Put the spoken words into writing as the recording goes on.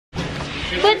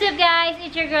What's up guys?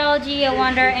 It's your girl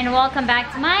Jiawanders and welcome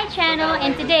back to my channel.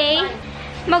 And today,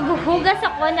 maghuhugas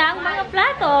ako ng mga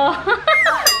plato.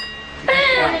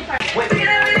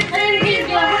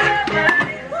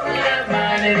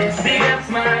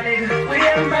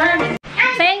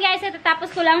 So yun guys,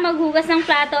 tatapos ko lang maghugas ng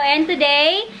plato. And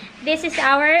today, this is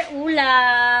our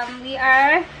ulam. We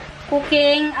are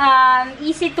cooking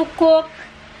easy to cook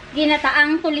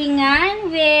ginataang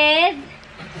tulingan with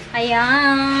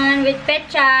ayan, with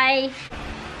pechay.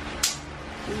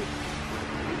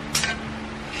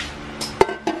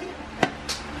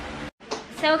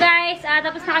 So guys,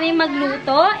 tapos na kami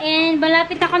magluto and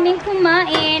malapit na kaming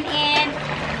kumain and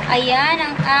ayan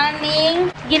ang aming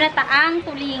ginataang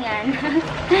tulingan.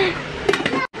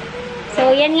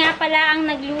 So yan nga pala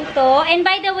ang nagluto. And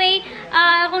by the way,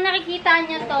 kung nakikita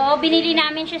nyo to, binili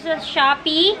namin siya sa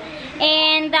Shopee.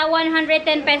 And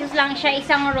 110 pesos lang siya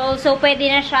isang roll. So pwede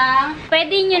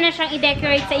nyo na siyang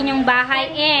i-decorate sa inyong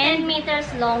bahay. And 10 meters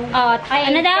long.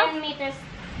 Ano daw? 10 meters.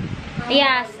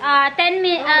 Yes, 10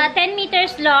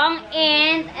 meters long.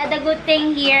 And the good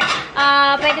thing here,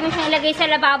 pwede mo siyang ilagay sa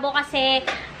lababo kasi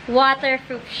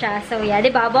waterproof siya. So yeah,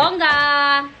 diba?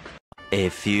 Bongga! A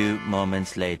few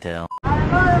moments later.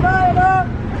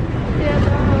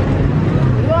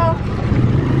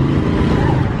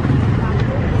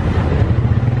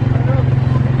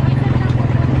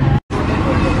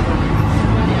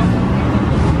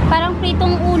 Parang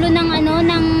pritong ulo ng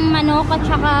ng manok at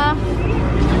saka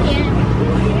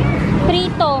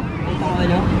prito.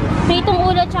 Pritong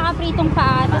ulo at saka pritong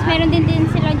paa. Tapos meron din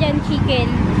sila dyan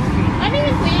chicken. Ano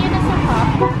yun po yun? Nasa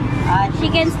cup?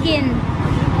 Chicken skin.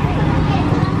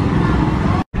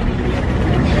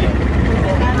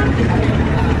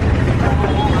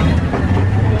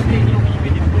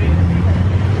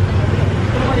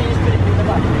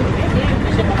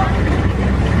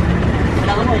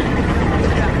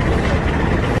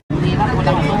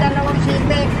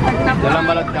 Dalang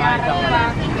balot ka nga ito.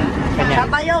 Sa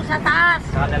bayo, sa taas.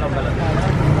 Dalang balot.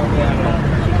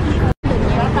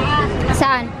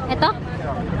 Saan? Ito?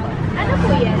 Ano po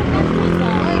yan?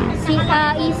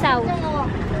 Isaw.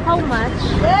 How much?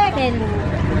 10.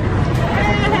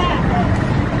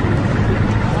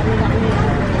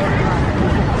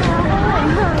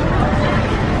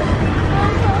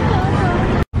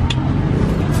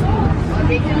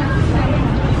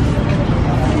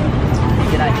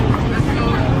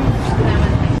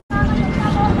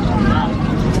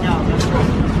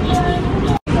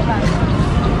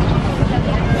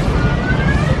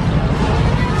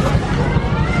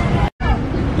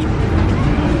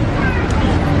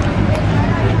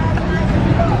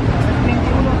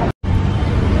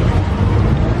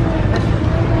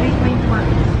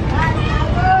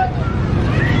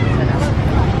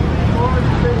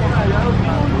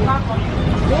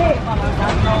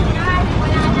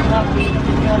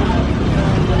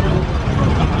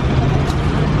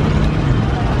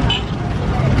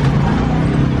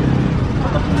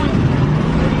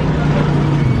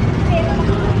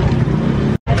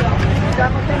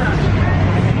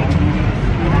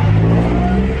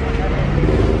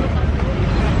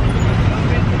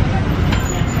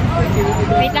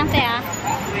 Wait lang tayo ah.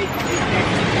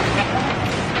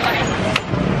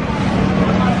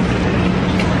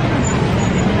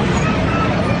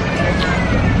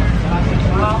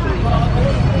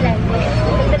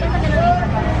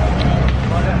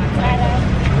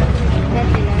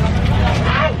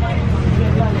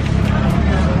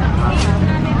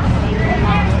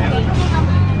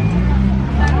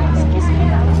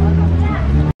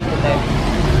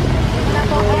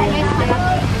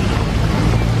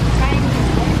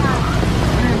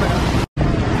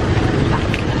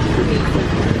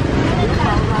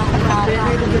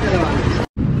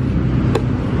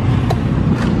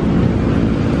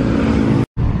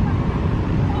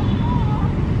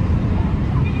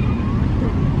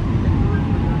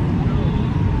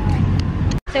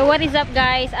 So what is up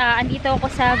guys? Andito ako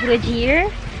sa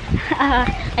Brugere.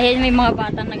 Ayan, may mga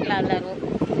batang naglalaro.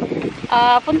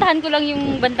 Puntahan ko lang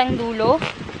yung bandang dulo.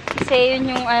 Kasi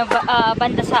yun yung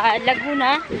banda sa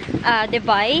Laguna,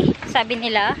 Dubai, sabi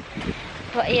nila.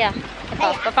 So, yeah.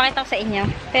 Ito, papakita ko sa inyo.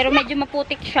 Pero medyo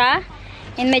maputik siya.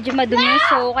 And medyo madumi.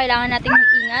 So kailangan nating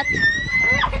mag-ingat.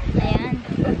 Ayan.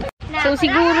 So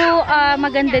siguro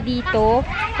maganda dito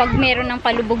pag meron ng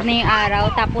palubog na yung araw,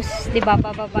 tapos 'di ba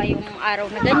bababa yung araw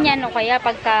na ganyan, o kaya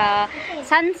pagka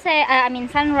sunset,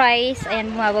 sunrise, ayan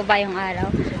bumababa yung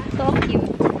araw. So cute.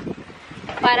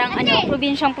 Parang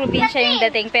probinsya yung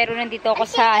dating, pero nandito ako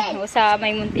sa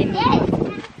may Muntinlupa.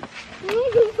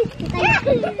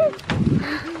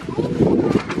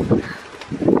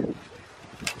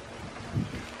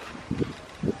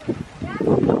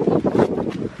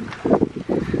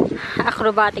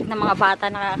 acrobatic na mga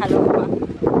bata, nakakaloka.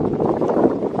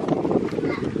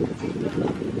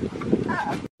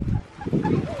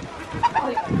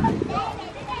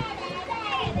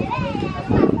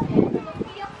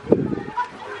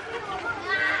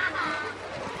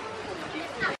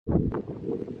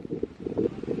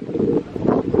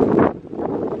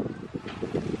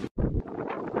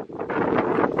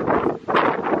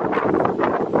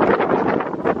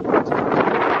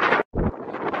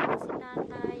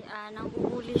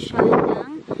 Nanguhuli siya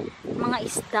ng mga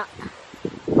isda.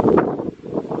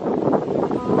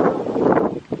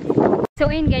 So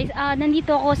ayun guys,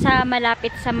 nandito ako sa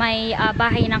malapit sa may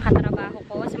bahay ng katrabaho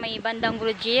ko, sa may bandang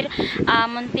Brugir,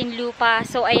 Muntinlupa.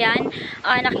 So ayan,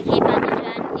 nakikita niyo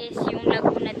dyan is yung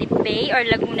Laguna de Bay or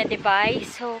Laguna de Bay.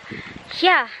 So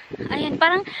yeah, ayan,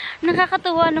 parang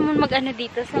nakakatuwa naman mag-ano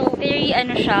dito. So very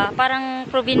ano siya, parang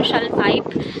provincial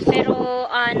type, pero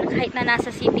kahit na nasa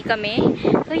city kami.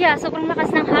 So yeah, sobrang lakas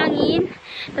ng hangin.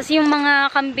 Tapos yung mga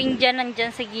kambing dyan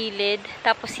nandyan sa gilid.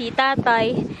 Tapos si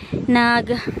tatay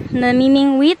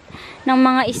namimingwit ng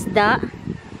mga isda.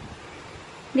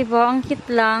 Diba? Ang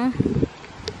cute lang.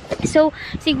 So,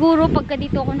 siguro pagka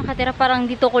dito ako nakatira, parang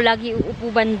dito ko lagi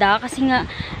uupo banda. Kasi nga,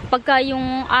 pagka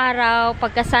yung araw,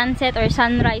 pagka sunset or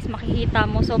sunrise, makikita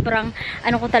mo, sobrang,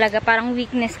 ano ko talaga, parang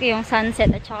weakness ko yung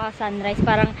sunset at saka sunrise.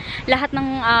 Parang lahat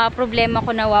ng problema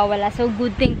ko nawawala. So,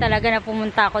 good thing talaga na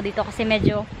pumunta ako dito kasi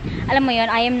medyo, alam mo yun,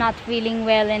 I am not feeling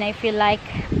well and I feel like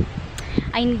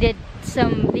I needed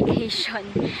some vacation.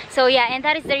 So, yeah, and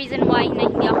that is the reason why na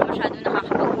hindi ako masyado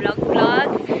nakakapag-vlog.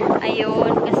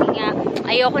 Ayun, kasi nga,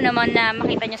 ayoko naman na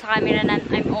makita nyo sa camera na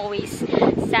I'm always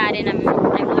sad and I'm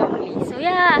lonely. So,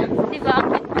 yeah, diba,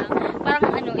 ang cute lang. Parang,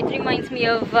 ano, it reminds me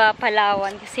of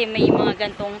Palawan kasi may mga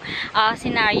gantong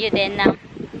scenario din na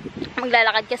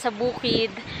maglalakad ka sa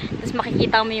bukid, tapos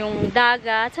makikita mo yung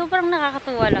dagat. So, parang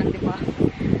nakakatuwa lang, diba?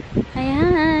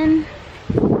 Ayan.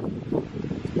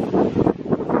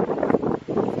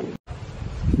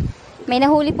 May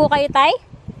nahuli po kayo, tay?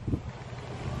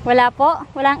 Wala po?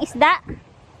 Walang isda?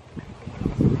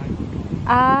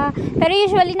 Pero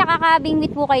usually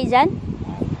nakakabingwit po kayo dyan?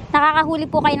 Nakakahuli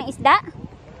po kayo ng isda?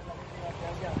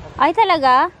 Ay,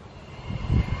 talaga?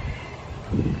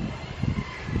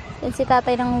 Yan si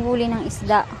tatay nang huli ng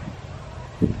isda.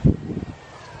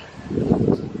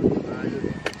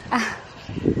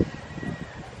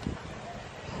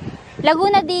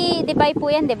 Laguna di Bay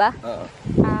po yan, di ba? Oo.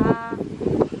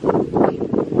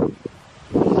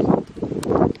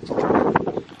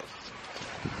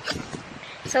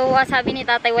 So, sabi ni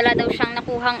tatay, wala daw siyang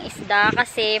nakuhang isda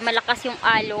kasi malakas yung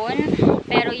alon.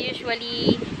 Pero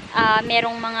usually,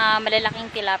 merong mga malalaking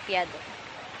tilapia doon.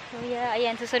 So, yeah,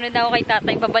 ayan, susunod na ako kay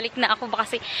tatay. Babalik na ako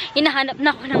kasi hinahanap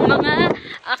na ako ng mga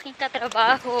aking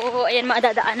katrabaho. Ayan,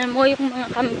 madadaanan mo yung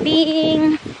mga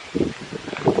kambing.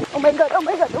 Oh my God, oh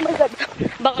my God, oh my God.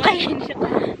 Baka kayan siya.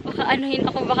 Baka anuhin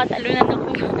ako, baka talunan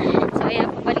ako. So,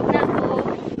 ayan, pabalik na ako.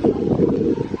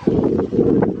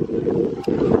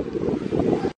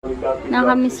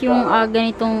 Nakamiss yung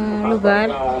ganitong lugar,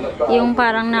 yung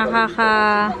parang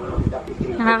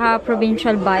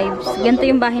nakaka-provincial vibes. Ganito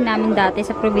yung bahay namin dati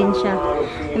sa probinsya,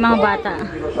 yung mga bata.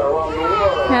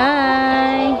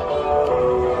 Hi!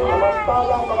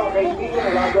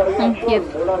 Ang cute.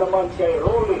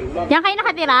 Diyan kayo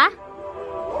nakatira?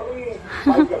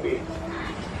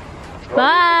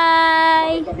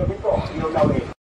 Bye!